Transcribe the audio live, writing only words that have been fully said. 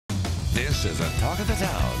This is a Talk of the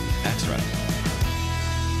Town Extra.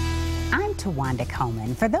 I'm Tawanda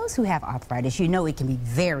Coleman. For those who have arthritis, you know it can be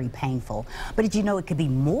very painful. But did you know it could be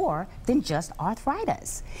more than just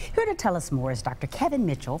arthritis? Here to tell us more is Dr. Kevin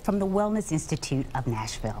Mitchell from the Wellness Institute of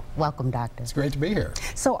Nashville. Welcome, doctor. It's great to be here.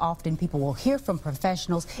 So often people will hear from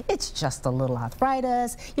professionals, it's just a little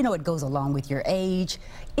arthritis. You know, it goes along with your age.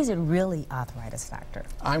 Is it really arthritis, doctor?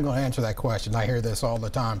 I'm going to answer that question. I hear this all the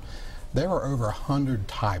time. There are over 100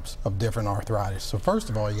 types of different arthritis. So first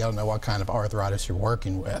of all, you got to know what kind of arthritis you're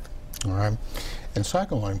working with. All right. And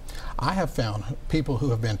secondly, I have found people who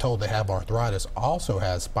have been told they have arthritis also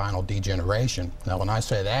have spinal degeneration. Now, when I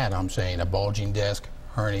say that, I'm saying a bulging disc,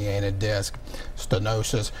 herniated disc,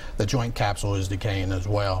 stenosis. The joint capsule is decaying as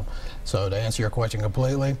well. So to answer your question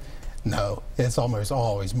completely, no, it's almost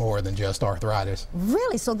always more than just arthritis.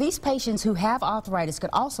 Really? So these patients who have arthritis could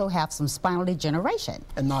also have some spinal degeneration?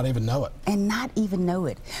 And not even know it. And not even know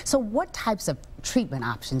it. So what types of treatment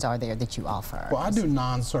options are there that you offer? Well, I do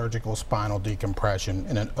non-surgical spinal decompression,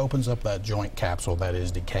 and it opens up that joint capsule that is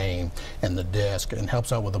decaying in the disc and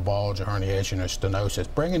helps out with the bulge or herniation or stenosis,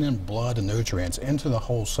 bringing in blood and nutrients into the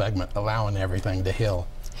whole segment, allowing everything to heal.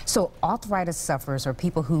 So arthritis sufferers or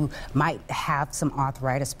people who might have some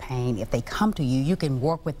arthritis pain, if they come to you, you can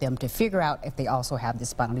work with them to figure out if they also have the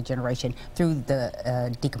spinal degeneration through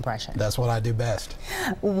the decompression. That's what I do best.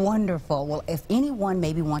 Wonderful. Well, if anyone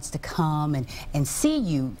maybe wants to come and see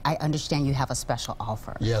you, I understand you have a special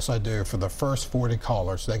offer. Yes, I do. For the first 40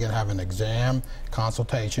 callers, they can have an exam,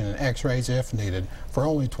 consultation, and x-rays if needed for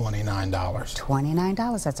only $29.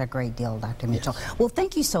 $29. That's a great deal, Dr. Mitchell. Yes. Well,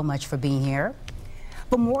 thank you so much for being here.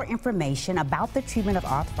 For more information about the treatment of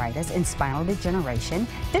arthritis and spinal degeneration,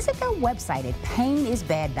 visit their website at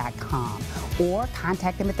painisbad.com or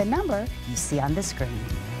contact them at the number you see on the screen.